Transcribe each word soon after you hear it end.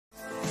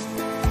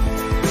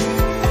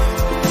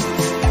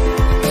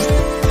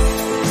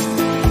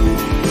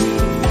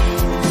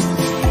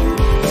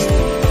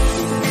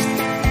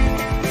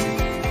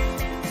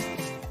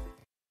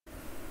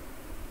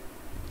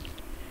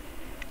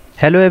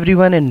Hello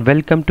everyone and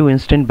welcome to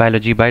Instant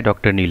Biology by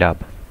Dr.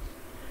 Neelab.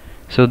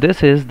 So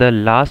this is the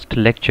last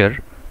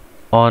lecture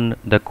on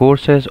the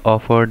courses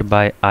offered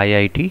by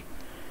IIT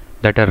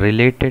that are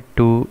related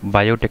to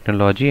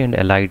biotechnology and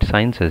allied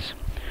sciences.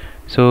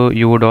 So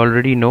you would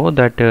already know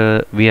that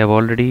we have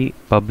already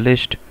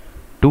published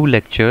 2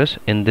 lectures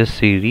in this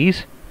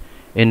series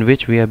in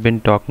which we have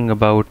been talking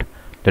about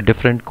the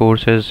different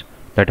courses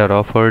that are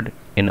offered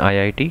in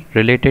IIT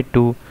related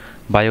to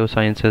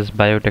biosciences,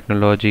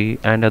 biotechnology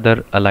and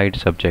other allied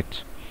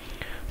subjects.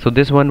 So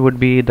this one would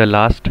be the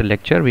last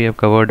lecture. We have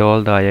covered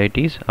all the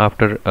IITs.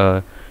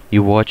 After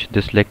you watch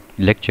this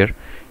lecture,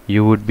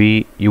 you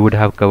would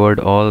have covered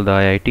all the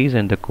IITs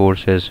and the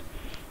courses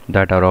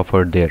that are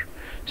offered there.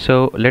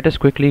 So let us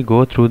quickly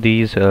go through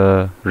these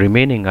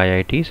remaining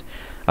IITs.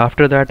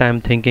 After that, I am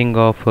thinking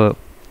of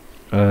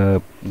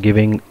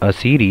giving a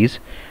series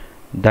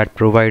that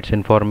provides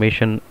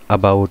information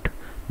about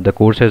the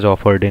courses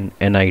offered in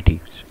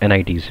NITs.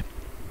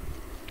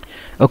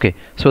 Okay,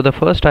 so the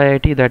first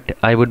IIT that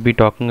I would be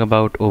talking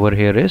about over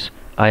here is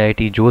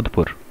IIT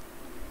Jodhpur.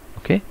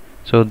 Okay,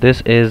 so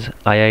this is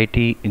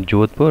IIT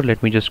Jodhpur.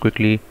 Let me just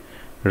quickly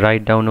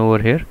write down over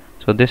here.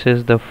 So this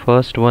is the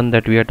first one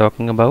that we are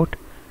talking about,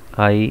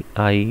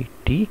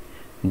 IIT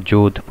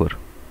Jodhpur.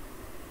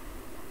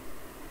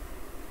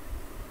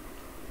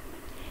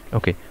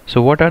 Okay,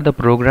 so what are the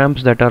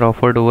programs that are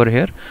offered over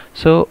here?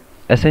 So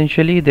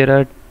essentially there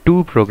are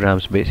 2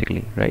 programs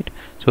basically, right?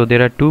 So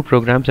there are 2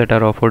 programs that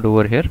are offered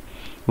over here.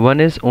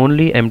 One is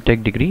only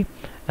M.Tech degree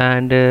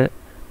and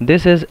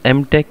this is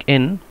M.Tech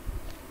in,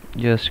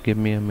 just give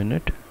me a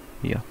minute,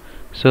 yeah,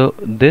 so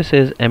this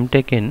is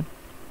M.Tech in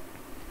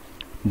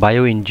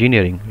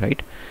bioengineering,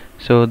 right?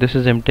 So this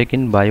is M.Tech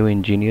in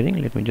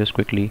bioengineering. Let me just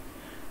quickly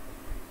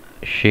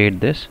shade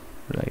this,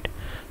 right?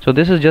 So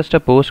this is just a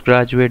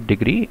postgraduate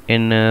degree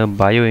in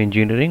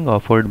bioengineering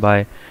offered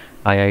by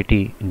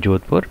IIT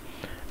Jodhpur,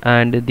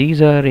 and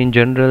these are in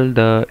general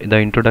the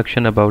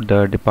introduction about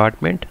the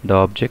department, the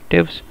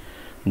objectives,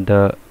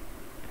 the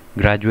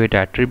graduate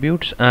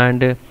attributes,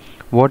 and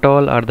what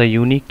all are the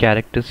unique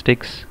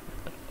characteristics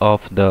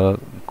of the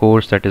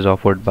course that is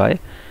offered by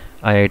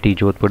IIT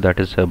Jodhpur, that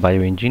is a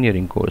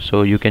bioengineering course.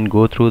 So you can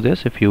go through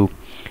this if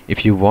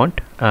you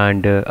want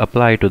and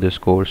apply to this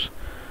course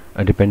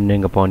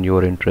depending upon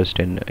your interest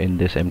in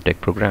this M.Tech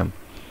program.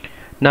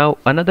 Now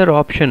another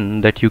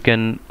option that you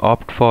can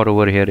opt for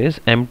over here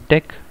is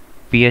M.Tech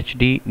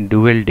PhD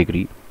dual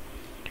degree.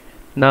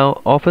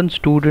 Now often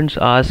students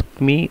ask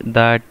me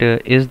that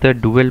is the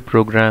dual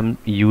program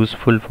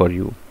useful for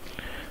you?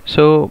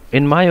 So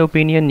in my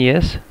opinion,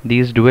 yes,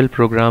 these dual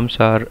programs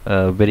are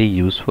very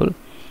useful,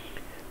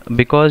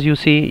 because you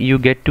see, you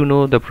get to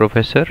know the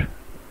professor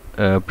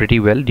pretty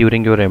well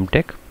during your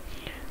M.Tech,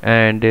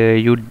 and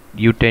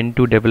you tend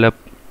to develop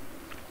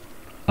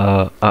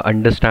a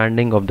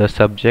understanding of the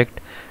subject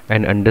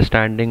and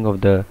understanding of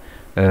the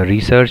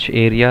research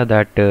area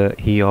that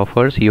he or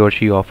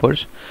she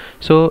offers.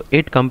 So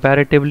it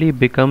comparatively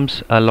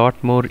becomes a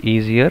lot more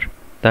easier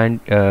than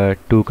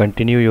to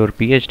continue your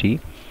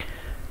PhD.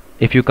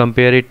 If you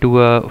compare it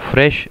to a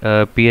fresh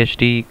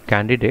PhD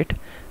candidate,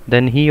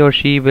 then he or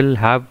she will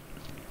have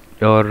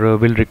or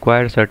will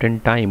require certain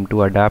time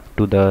to adapt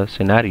to the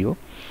scenario.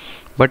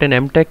 But an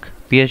M.Tech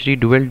PhD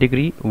dual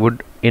degree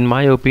would, in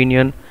my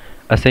opinion,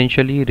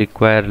 essentially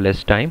require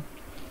less time.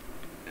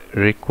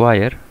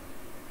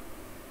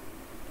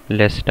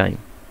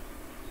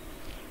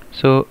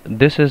 So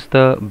this is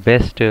the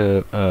best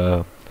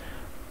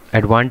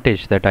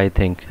advantage that I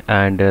think,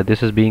 and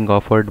this is being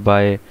offered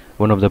by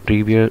one of the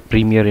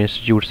premier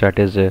institutes, that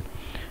is an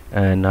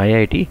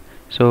IIT.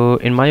 So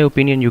in my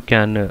opinion, you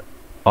can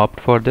opt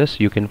for this.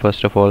 You can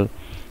first of all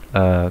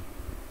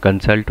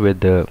consult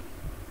with the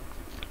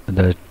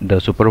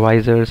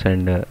supervisors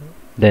and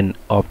then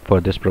opt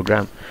for this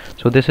program.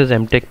 So this is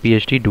M.Tech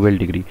PhD dual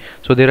degree.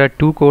 So there are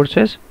 2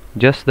 courses,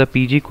 just the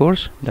PG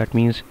course, that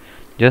means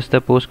just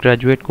the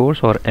postgraduate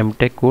course or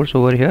M.Tech course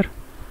over here.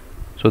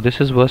 So this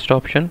is first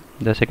option.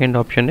 The second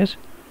option is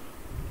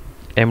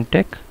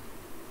M.Tech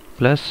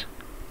plus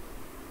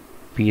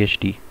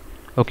PhD.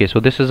 Okay, so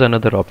this is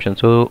another option.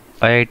 So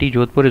IIT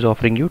Jodhpur is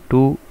offering you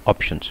 2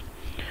 options,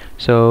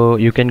 so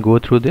you can go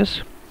through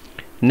this.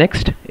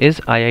 Next is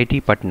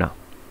IIT Patna.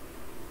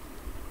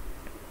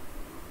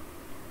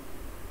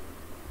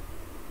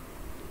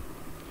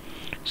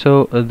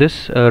 So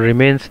this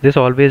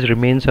always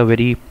remains a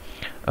very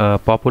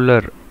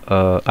popular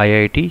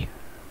IIT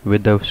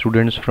with the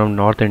students from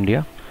North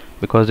India,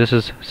 because this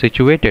is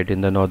situated in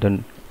the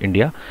northern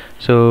India.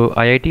 So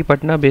IIT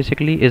Patna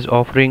basically is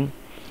offering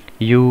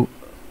you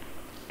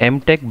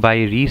M.Tech by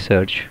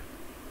research.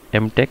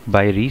 M.Tech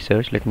by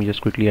research, let me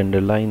just quickly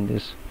underline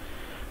this.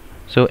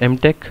 So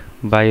M.Tech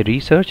by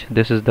research,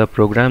 this is the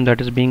program that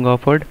is being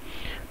offered.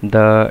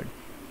 The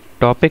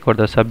topic or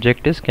the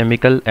subject is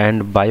chemical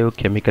and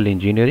biochemical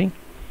engineering.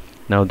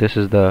 Now this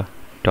is the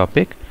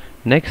topic.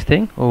 Next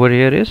thing over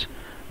here is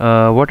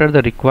what are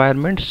the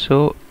requirements.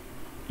 So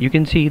you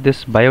can see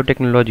this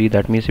biotechnology,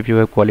 that means if you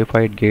have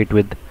qualified GATE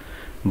with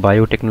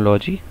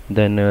biotechnology,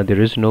 then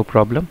there is no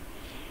problem.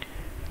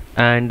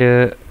 And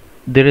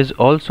there is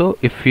also,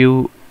 if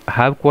you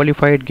have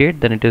qualified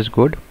gate, then it is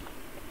good,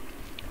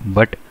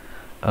 but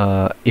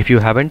if you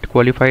haven't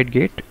qualified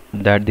gate,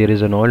 that there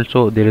is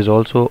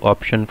also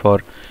option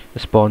for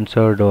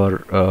sponsored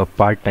or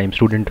part-time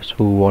students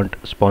who want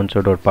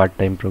sponsored or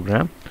part-time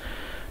program.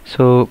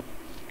 So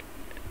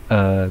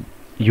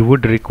you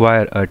would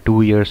require a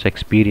 2 years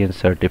experience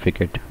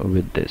certificate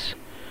with this.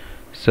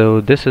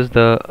 So this is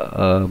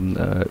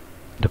the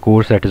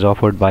course that is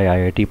offered by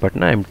IIT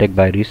Patna, M.Tech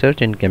by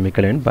Research in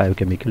Chemical and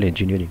Biochemical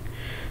Engineering.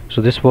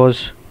 So this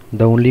was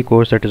the only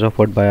course that is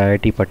offered by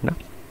IIT Patna.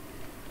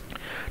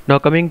 Now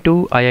coming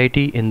to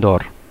IIT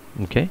Indore.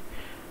 Okay,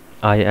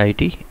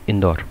 IIT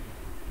Indore.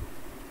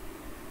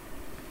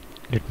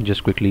 Let me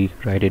just quickly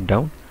write it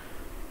down.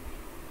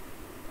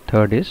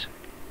 Third is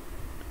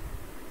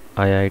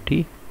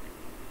IIT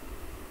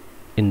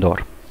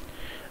Indore.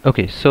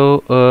 Okay,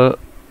 so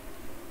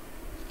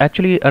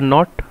actually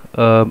not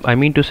I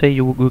mean to say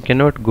you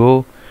cannot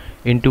go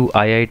into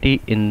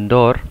IIT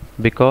Indore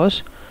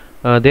because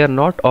they are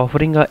not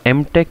offering a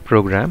M.Tech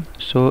program.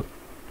 So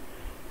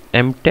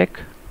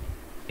M.Tech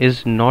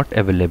is not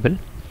available.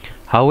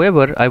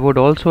 However, I would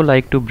also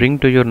like to bring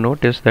to your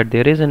notice that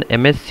there is an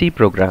MSc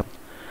program.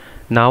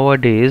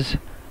 Nowadays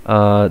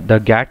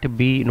the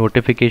GAT-B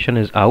notification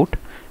is out,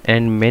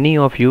 and many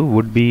of you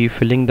would be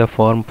filling the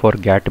form for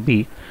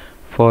GAT-B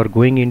for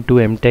going into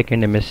M.Tech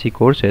and MSc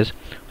courses.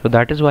 So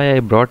that is why I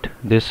brought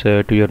this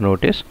to your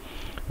notice,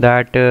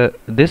 that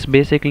this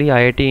basically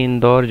IIT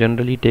Indore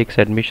generally takes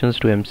admissions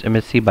to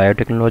MSc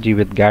Biotechnology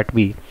with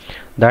GAT-B.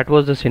 That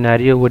was the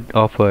scenario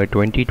of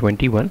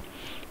 2021.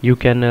 You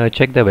can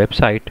check the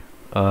website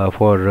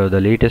for the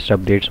latest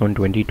updates on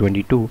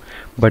 2022,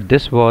 but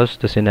this was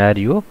the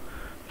scenario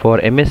for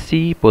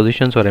MSc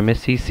positions or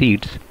MSc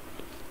seats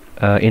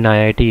in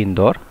IIT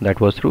Indore,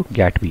 that was through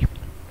GAT-B.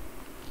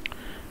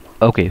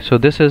 Okay, so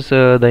this is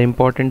the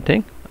important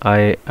thing.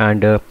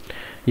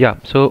 Yeah,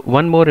 so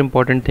one more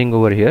important thing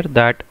over here,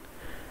 that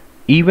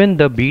even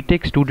the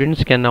B.Tech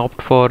students can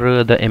opt for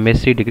the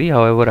MSc degree.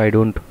 However, I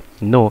don't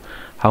know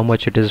how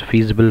much it is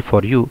feasible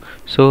for you.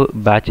 So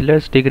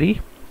bachelor's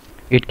degree,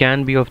 it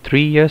can be of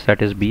 3 years,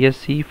 that is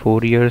BSc,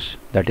 4 years,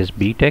 that is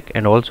B.Tech,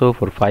 and also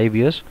for 5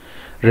 years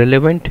in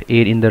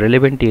the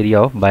relevant area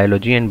of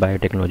biology and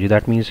biotechnology.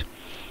 That means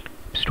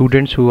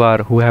students who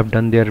have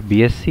done their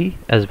BSc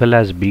as well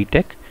as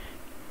B.Tech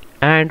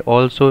and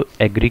also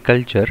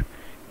agriculture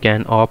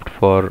can opt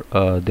for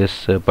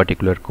this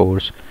particular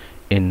course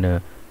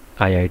in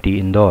IIT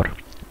Indore.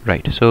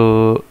 Right,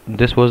 so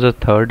this was the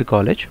third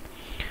college.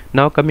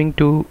 Now coming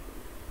to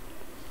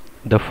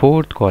the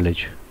fourth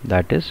college,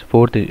 that is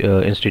fourth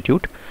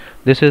institute.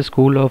 This is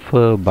School of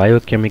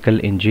Biochemical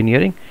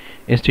Engineering,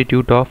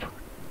 Institute of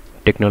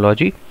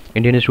Technology,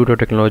 Indian Institute of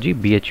Technology,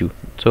 BHU.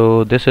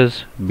 So this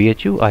is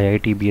BHU,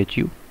 IIT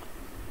BHU,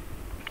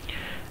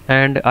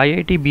 and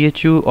IIT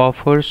BHU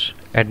offers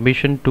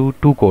admission to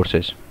 2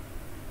 courses.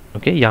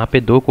 Okay, यहाँ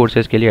पे 2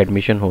 courses के लिए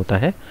admission होता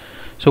है.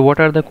 So what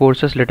are the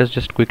courses? Let us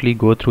just quickly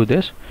go through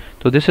this.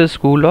 So this is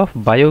School of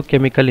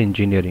Biochemical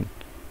Engineering,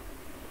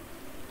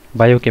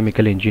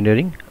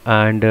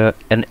 and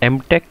an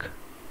M.Tech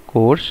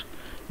course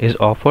is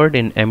offered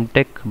in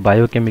M.Tech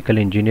Biochemical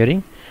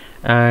Engineering,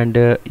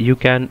 and you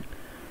can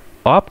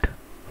opt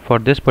for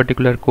this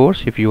particular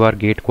course if you are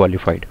GATE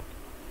qualified.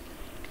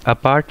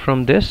 Apart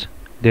from this,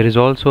 there is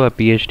also a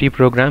PhD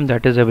program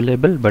that is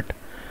available, but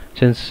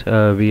since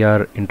we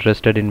are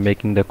interested in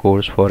making the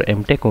course for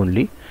M.Tech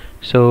only,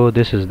 so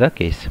this is the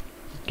case.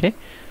 Okay,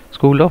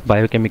 School of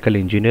Biochemical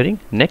Engineering.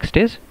 Next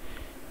is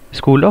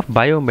School of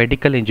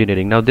Biomedical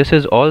Engineering. Now this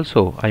is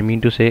also, I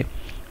mean to say,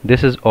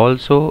 this is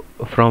also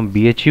from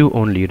BHU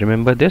only.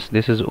 Remember this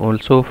is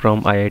also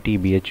from IIT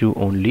BHU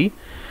only,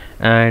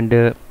 and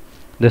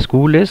the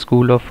school is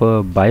School of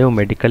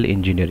Biomedical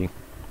Engineering.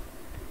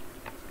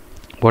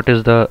 What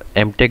is the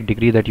M.Tech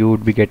degree that you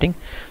would be getting?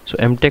 So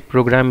M.Tech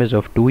program is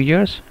of 2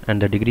 years,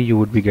 and the degree you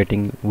would be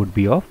getting would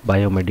be of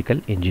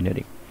biomedical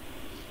engineering.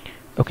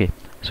 Okay,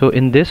 so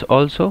in this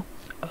also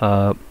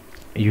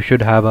you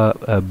should have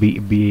a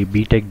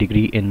B.Tech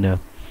degree in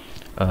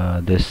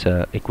this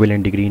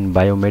equivalent degree in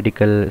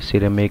biomedical,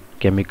 ceramic,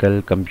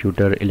 chemical,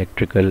 computer,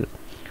 electrical,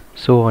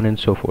 so on and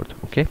so forth.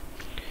 Okay,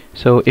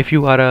 so if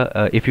you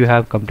are if you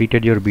have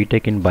completed your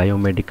B.Tech in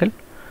biomedical,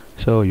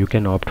 so you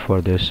can opt for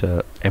this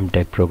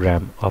M.Tech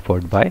program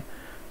offered by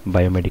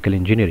Biomedical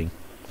Engineering,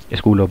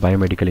 School of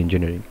Biomedical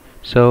Engineering.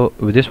 So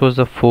this was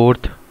the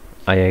fourth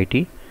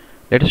IIT.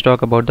 Let us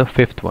talk about the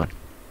fifth one.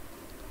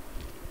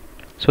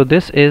 So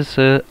this is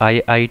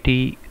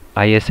IIT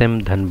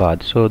ISM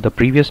Dhanbad. So the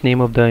previous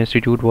name of the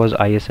institute was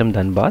ISM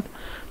Dhanbad,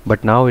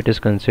 but now it is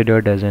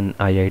considered as an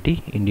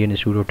IIT, Indian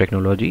Institute of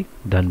Technology,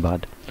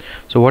 Dhanbad.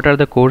 So what are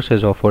the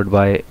courses offered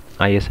by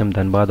ISM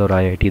Dhanbad or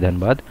IIT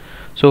Dhanbad?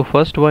 So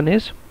first one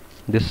is,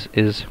 this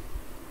is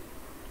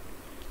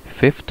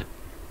fifth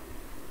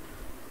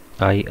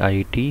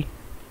IIT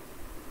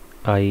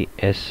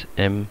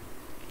ISM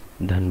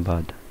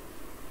Dhanbad.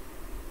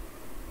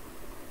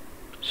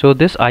 So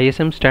this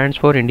ISM stands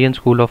for Indian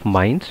School of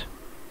Mines.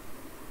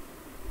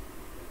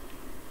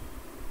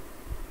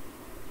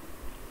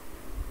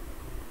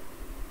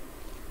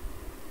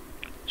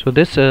 So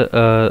this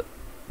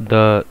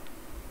the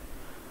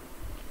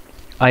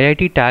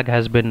IIT tag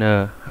has been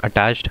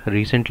attached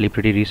recently,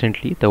 pretty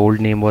recently. The old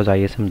name was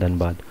ISM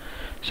Dhanbad.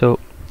 So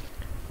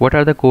what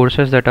are the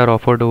courses that are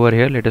offered over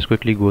here? Let us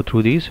quickly go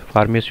through these.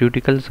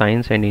 Pharmaceutical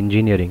Science and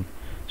Engineering.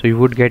 So you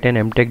would get an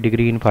M.Tech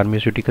degree in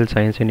Pharmaceutical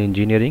Science and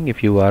Engineering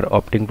if you are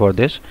opting for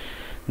this.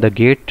 The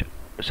GATE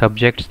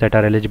subjects that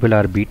are eligible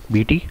are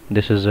BT.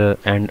 This is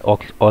and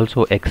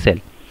also Excel.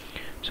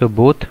 So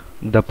both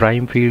the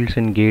prime fields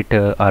in GATE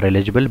are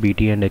eligible,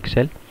 BT and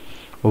Excel.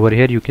 Over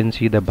here you can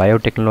see the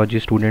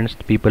biotechnology students,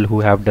 people who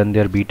have done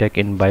their BTech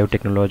in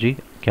biotechnology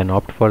can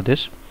opt for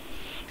this.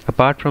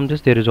 Apart from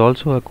this, there is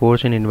also a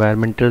course in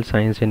environmental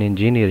science and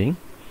engineering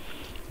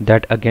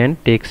that again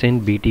takes in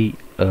BT,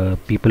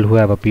 people who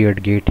have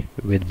appeared GATE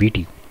with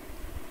BT.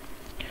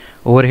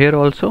 Over here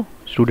also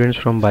students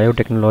from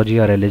biotechnology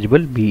are eligible.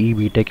 BE,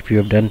 BTech, if you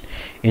have done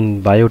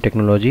in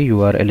biotechnology,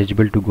 you are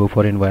eligible to go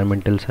for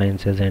environmental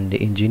sciences and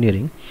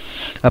engineering.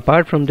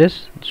 Apart from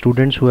this,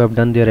 students who have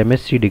done their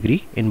MSc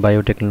degree in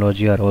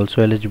biotechnology are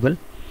also eligible,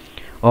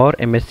 or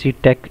MSc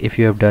Tech if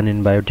you have done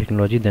in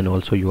biotechnology, then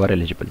also you are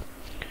eligible.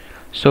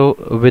 So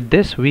with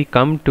this we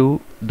come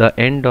to the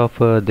end of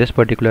this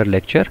particular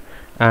lecture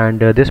and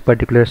this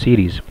particular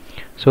series.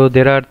 So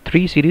there are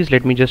 3 series.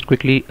 Let me just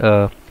quickly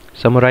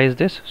summarize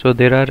this. So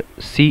there are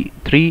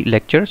 3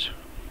 lectures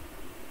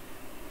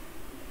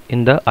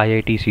in the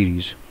IIT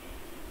series.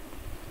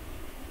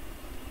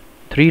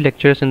 3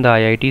 lectures in the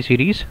IIT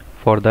series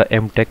for the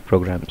M.Tech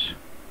programs.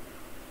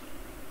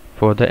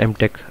 For the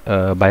M.Tech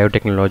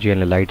biotechnology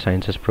and allied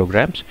sciences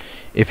programs.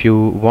 If you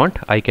want,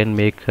 I can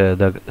make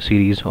the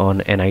series on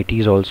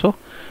NITs also.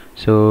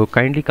 So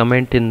kindly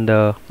comment in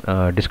the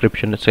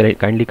description.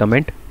 Kindly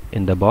comment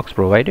in the box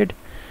provided,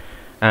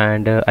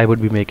 and I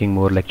would be making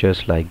more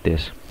lectures like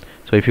this.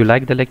 So if you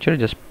like the lecture,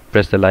 just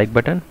press the like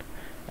button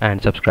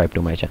and subscribe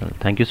to my channel.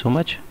 Thank you so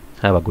much.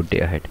 Have a good day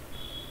ahead.